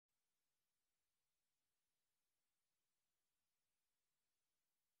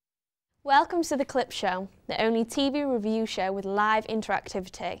Welcome to The Clip Show, the only TV review show with live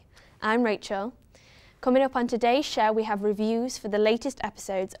interactivity. I'm Rachel. Coming up on today's show, we have reviews for the latest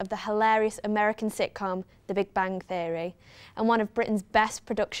episodes of the hilarious American sitcom The Big Bang Theory, and one of Britain's best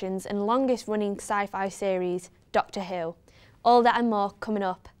productions and longest running sci-fi series, Doctor Who. All that and more coming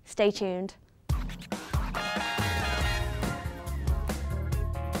up. Stay tuned.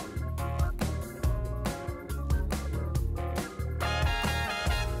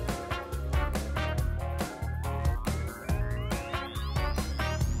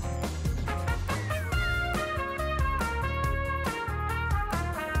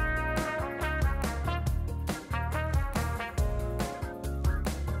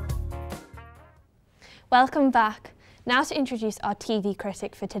 Welcome back. Now to introduce our TV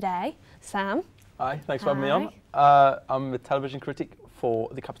critic for today, Sam. Hi, thanks for having me on. I'm a television critic for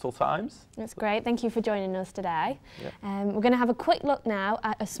the Capital Times. That's great, thank you for joining us today. Yep. We're going to have a quick look now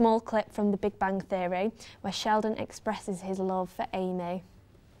at a small clip from The Big Bang Theory, where Sheldon expresses his love for Amy.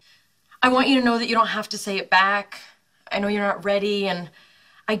 I want you to know that you don't have to say it back. I know you're not ready, and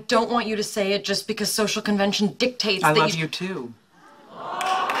I don't want you to say it just because social convention dictates that I love you too.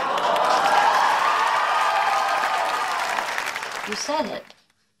 You said it.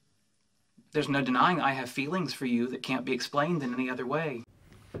 There's no denying I have feelings for you that can't be explained in any other way.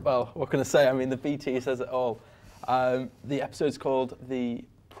 Well, what can I say? I mean, the BT says it all. The episode's called The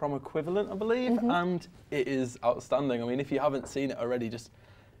Prom Equivalent, I believe, and it is outstanding. I mean, if you haven't seen it already, just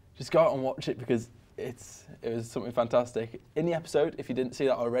go out and watch it because it was something fantastic. In the episode, if you didn't see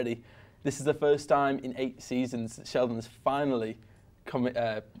that already, this is the first time in 8 seasons that Sheldon has finally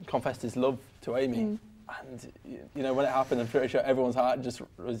confessed his love to Amy. And, you know, when it happened, I'm pretty sure everyone's heart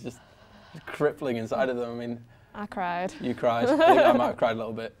was just crippling inside of them. I mean... I cried. You cried. I think I might have cried a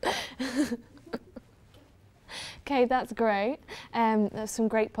little bit. Okay, that's great. There's some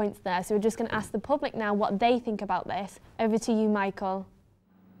great points there. So we're just going to ask the public now what they think about this. Over to you, Michael.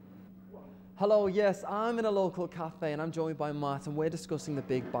 Hello, yes, I'm in a local cafe and I'm joined by Matt and we're discussing The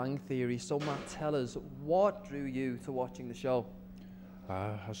Big Bang Theory. So Matt, tell us, what drew you to watching the show?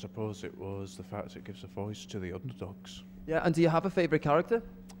 I suppose it was the fact it gives a voice to the underdogs. Yeah, and do you have a favourite character?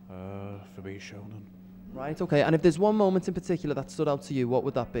 For me, Shonen. Right, okay, and if there's one moment in particular that stood out to you, what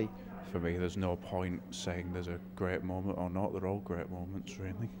would that be? For me, there's no point saying there's a great moment or not. They're all great moments,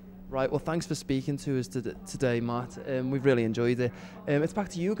 really. Right, well, thanks for speaking to us today, Matt. We've really enjoyed it. It's back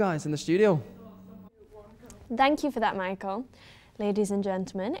to you guys in the studio. Thank you for that, Michael. Ladies and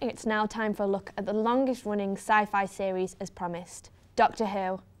gentlemen, it's now time for a look at the longest running sci-fi series as promised, Doctor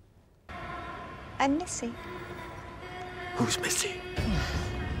Who. I'm Missy. Who's Missy?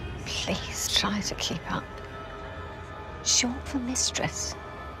 Please try to keep up. Short for mistress.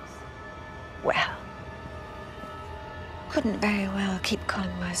 Well, couldn't very well keep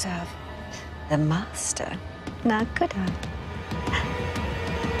calling myself the master. Now could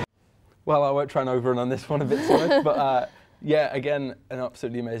I? Well, I won't try and overrun on this one a bit too much, but yeah, again, an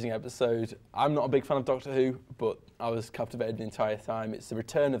absolutely amazing episode. I'm not a big fan of Doctor Who, but I was captivated the entire time. It's the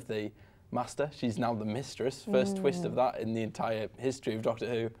return of the Master. She's now the Mistress. First twist of that in the entire history of Doctor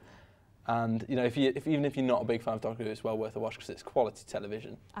Who. And you know, even if you're not a big fan of Doctor Who, it's well worth a watch because it's quality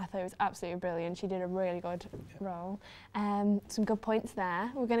television. I thought it was absolutely brilliant. She did a really good role. Some good points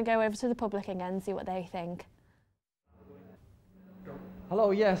there. We're going to go over to the public again and see what they think.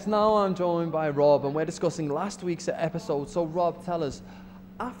 Hello, yes, now I'm joined by Rob and we're discussing last week's episode. So Rob, tell us,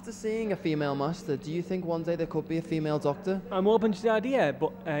 after seeing a female master, do you think one day there could be a female doctor? I'm open to the idea,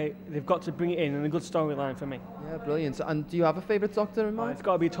 but they've got to bring it in and a good storyline for me. Yeah, brilliant. And do you have a favourite doctor in mind? It's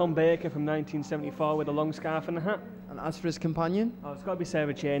got to be Tom Baker from 1974 with a long scarf and a hat. And as for his companion? Oh, it's got to be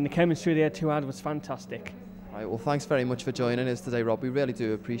Sarah Jane. The chemistry they two had was fantastic. Right, well, thanks very much for joining us today, Rob. We really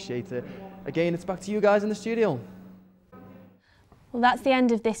do appreciate it. Again, it's back to you guys in the studio. Well, that's the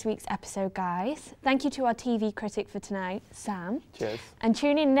end of this week's episode, guys. Thank you to our TV critic for tonight, Sam. Cheers. And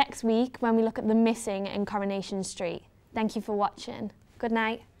tune in next week when we look at The Missing in Coronation Street. Thank you for watching. Good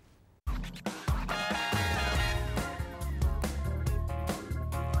night.